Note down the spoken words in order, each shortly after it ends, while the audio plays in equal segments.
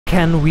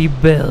can we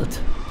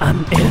build an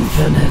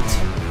infinite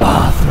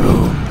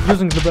bathroom?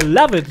 Using the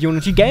beloved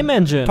Unity game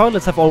engine.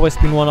 Toilets have always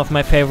been one of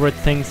my favorite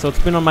things, so it's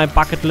been on my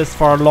bucket list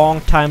for a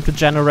long time to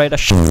generate a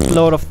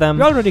shitload of them.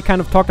 We already kind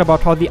of talked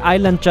about how the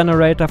island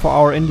generator for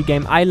our indie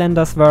game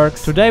Islanders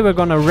works. Today we're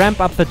gonna ramp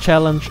up the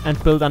challenge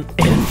and build an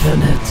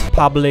infinite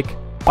public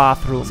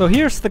bathroom. So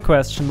here's the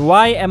question,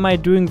 why am I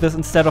doing this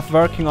instead of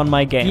working on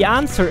my game? The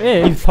answer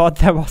is, you thought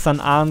there was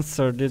an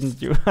answer, didn't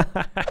you?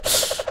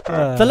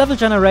 The level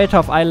generator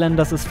of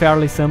Islanders is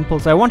fairly simple,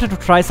 so I wanted to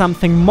try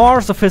something more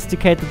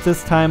sophisticated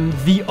this time.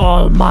 The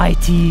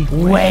almighty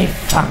wave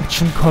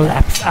function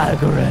collapse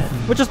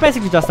algorithm. Which is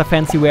basically just a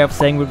fancy way of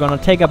saying we're gonna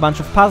take a bunch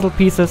of puzzle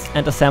pieces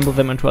and assemble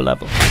them into a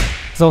level.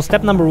 So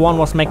step number 1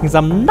 was making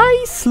some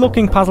nice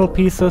looking puzzle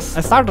pieces.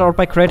 I started out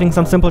by creating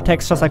some simple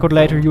textures I could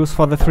later use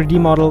for the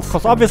 3D models,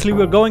 because obviously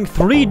we're going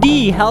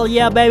 3D, hell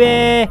yeah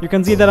baby! You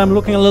can see that I'm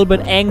looking a little bit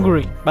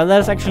angry, but that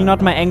is actually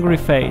not my angry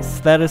face.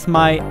 That is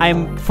my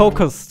I'm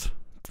focused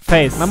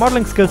face. My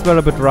modeling skills were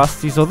a bit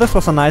rusty, so this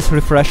was a nice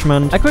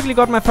refreshment. I quickly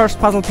got my first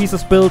puzzle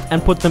pieces built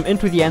and put them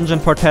into the engine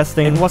for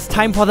testing. It was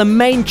time for the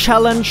main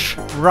challenge,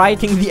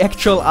 writing the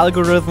actual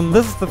algorithm.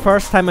 This is the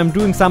first time I'm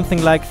doing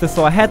something like this,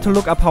 so I had to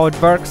look up how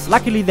it works.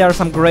 Luckily there are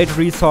some great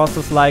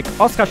resources like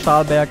Oskar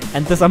Stahlberg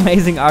and this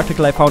amazing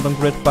article I found on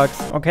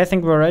Gridbugs. Okay, I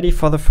think we're ready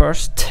for the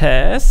first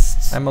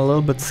test. I'm a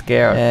little bit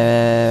scared.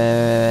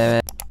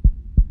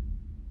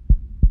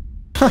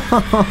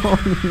 Oh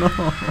no.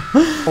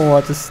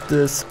 What is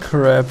this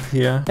crap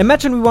here?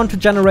 Imagine we want to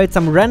generate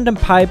some random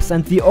pipes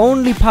and the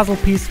only puzzle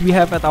piece we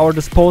have at our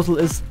disposal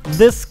is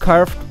this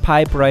curved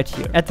pipe right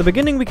here. At the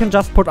beginning we can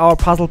just put our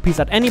puzzle piece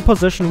at any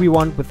position we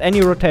want with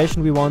any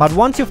rotation we want. But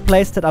once you've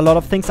placed it, a lot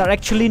of things are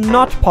actually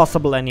not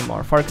possible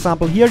anymore. For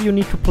example, here you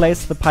need to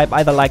place the pipe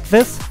either like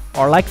this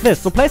or like this.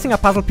 So placing a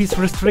puzzle piece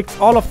restricts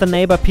all of the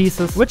neighbor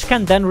pieces, which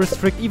can then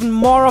restrict even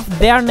more of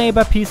their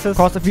neighbor pieces.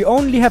 Because if we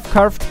only have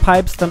curved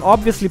pipes, then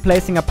obviously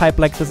placing a pipe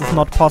like this is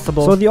not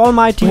possible. So the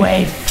almighty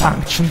wave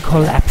function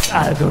collapse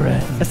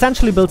algorithm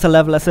essentially builds a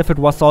level as if it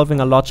was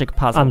solving a logic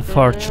puzzle.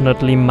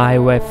 Unfortunately, my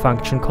wave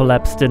function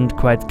collapse didn't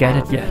quite get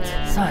it yet.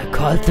 So I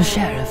called the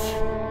sheriff.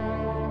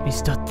 He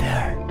stood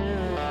there,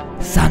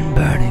 sun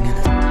burning in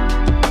his...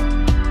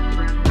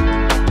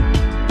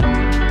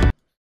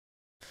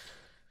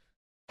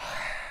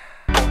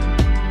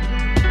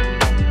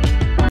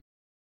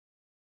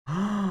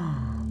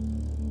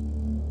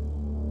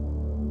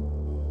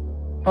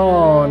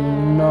 Oh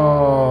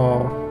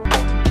no.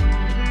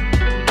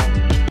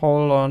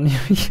 Hold on.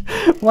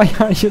 Why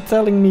are you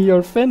telling me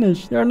you're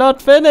finished? You're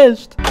not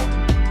finished!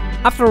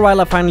 After a while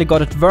I finally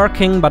got it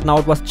working, but now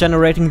it was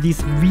generating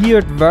these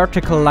weird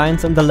vertical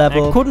lines in the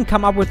level. I couldn't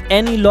come up with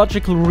any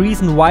logical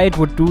reason why it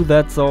would do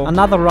that, so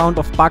another round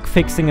of bug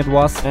fixing it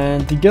was.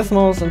 And the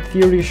gizmos in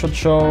theory should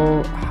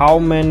show how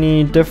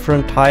many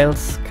different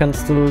tiles can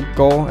still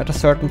go at a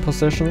certain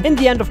position. In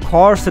the end, of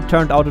course, it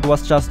turned out it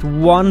was just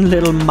one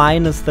little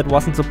minus that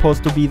wasn't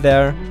supposed to be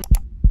there.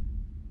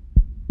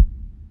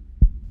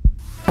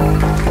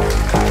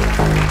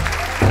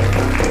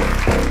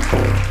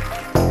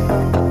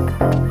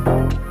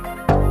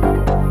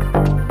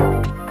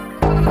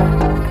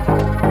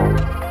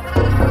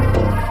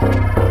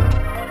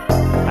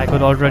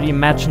 Already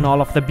imagine all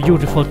of the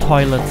beautiful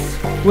toilets.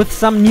 With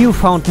some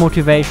newfound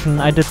motivation,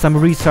 I did some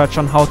research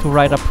on how to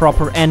write a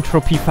proper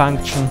entropy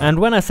function. And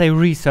when I say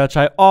research,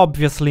 I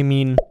obviously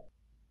mean...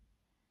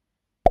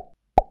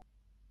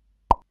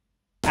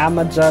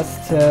 I'ma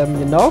just,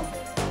 you know,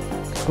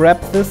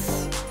 grab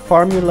this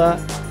formula.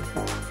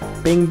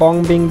 Bing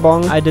bong, bing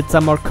bong. I did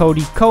some more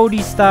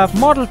codey stuff,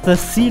 modeled the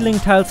ceiling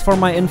tiles for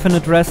my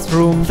infinite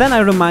restroom. Then I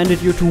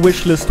reminded you to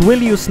wishlist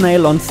Will You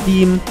Snail on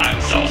Steam.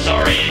 I'm so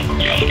sorry,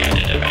 you'll get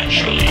it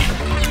eventually.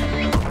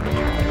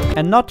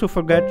 And not to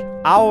forget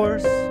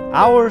hours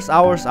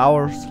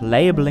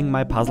labeling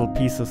my puzzle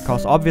pieces.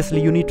 Cause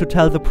obviously you need to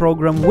tell the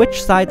program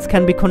which sides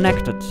can be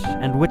connected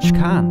and which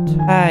can't.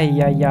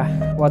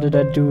 Yeah. What did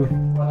I do?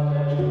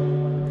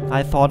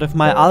 I thought if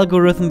my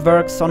algorithm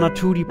works on a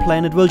 2D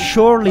plane, it will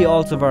surely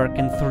also work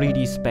in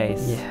 3D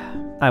space. Yeah,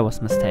 I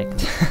was mistaken.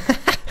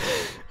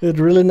 It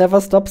really never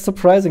stops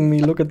surprising me.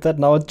 Look at that,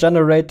 now it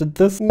generated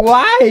this.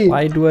 Why?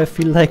 Why do I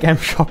feel like I'm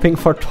shopping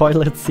for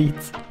toilet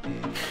seats?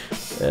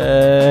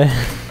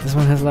 This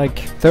one has like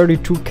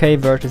 32k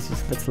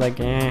vertices. That's like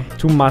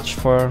too much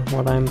for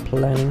what I'm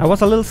planning. I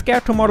was a little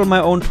scared to model my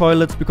own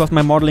toilets because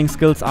my modeling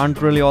skills aren't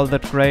really all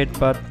that great,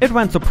 but it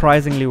went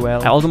surprisingly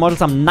well. I also modeled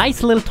some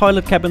nice little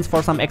toilet cabins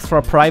for some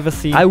extra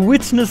privacy. I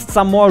witnessed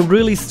some more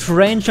really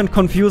strange and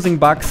confusing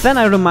bugs. Then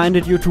I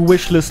reminded you to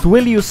wishlist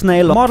Will You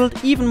Snail.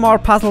 Modeled even more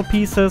puzzle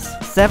pieces,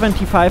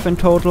 75 in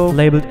total.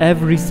 Labeled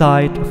every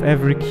side of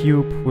every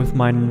cube with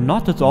my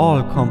not at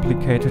all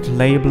complicated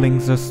labeling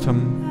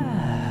system.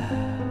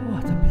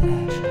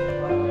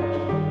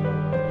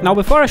 Now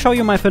before I show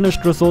you my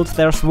finished results,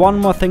 there's one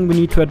more thing we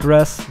need to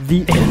address. The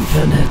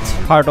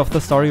infinite part of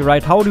the story,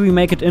 right? How do we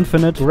make it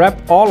infinite?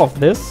 Grab all of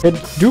this, hit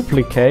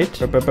duplicate,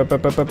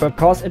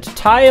 because it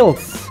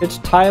tiles. It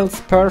tiles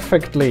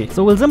perfectly.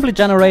 So we'll simply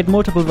generate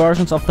multiple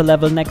versions of the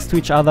level next to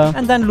each other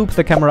and then loop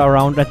the camera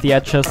around at the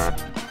edges.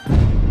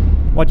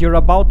 What you're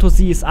about to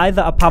see is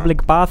either a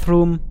public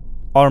bathroom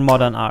or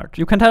modern art.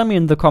 You can tell me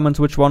in the comments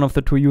which one of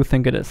the two you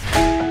think it is.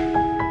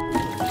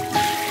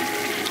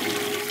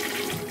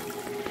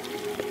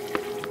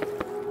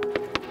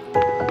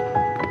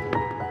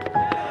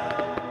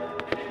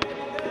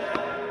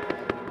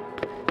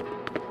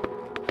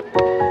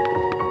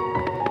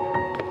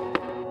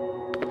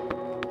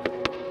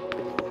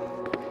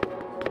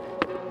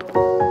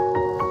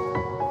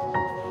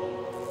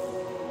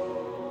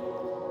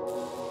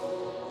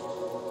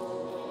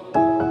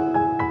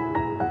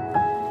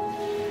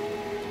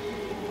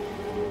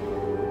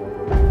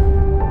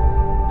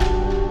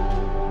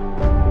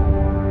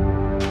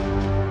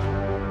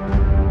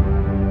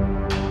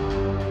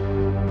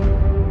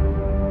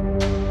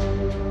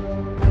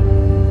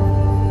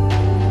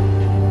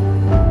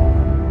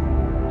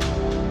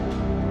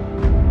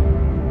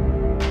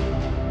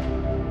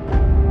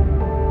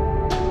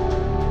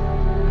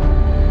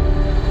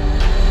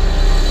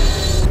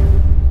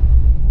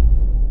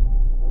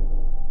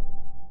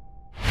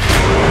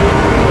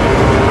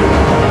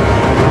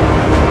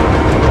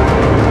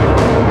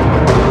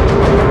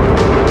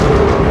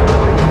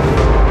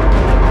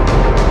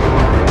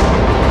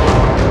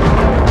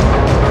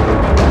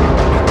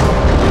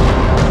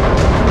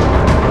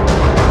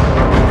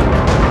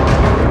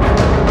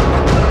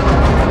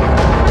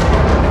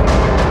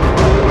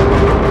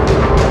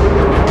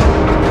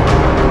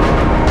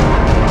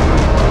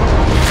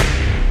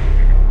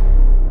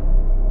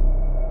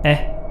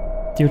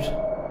 Dude,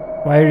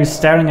 why are you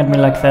staring at me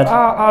like that?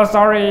 Oh,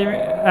 sorry.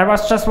 I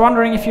was just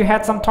wondering if you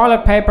had some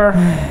toilet paper.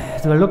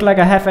 Do I look like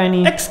I have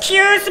any?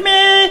 Excuse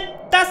me!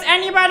 Does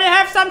anybody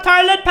have some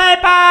toilet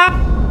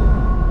paper?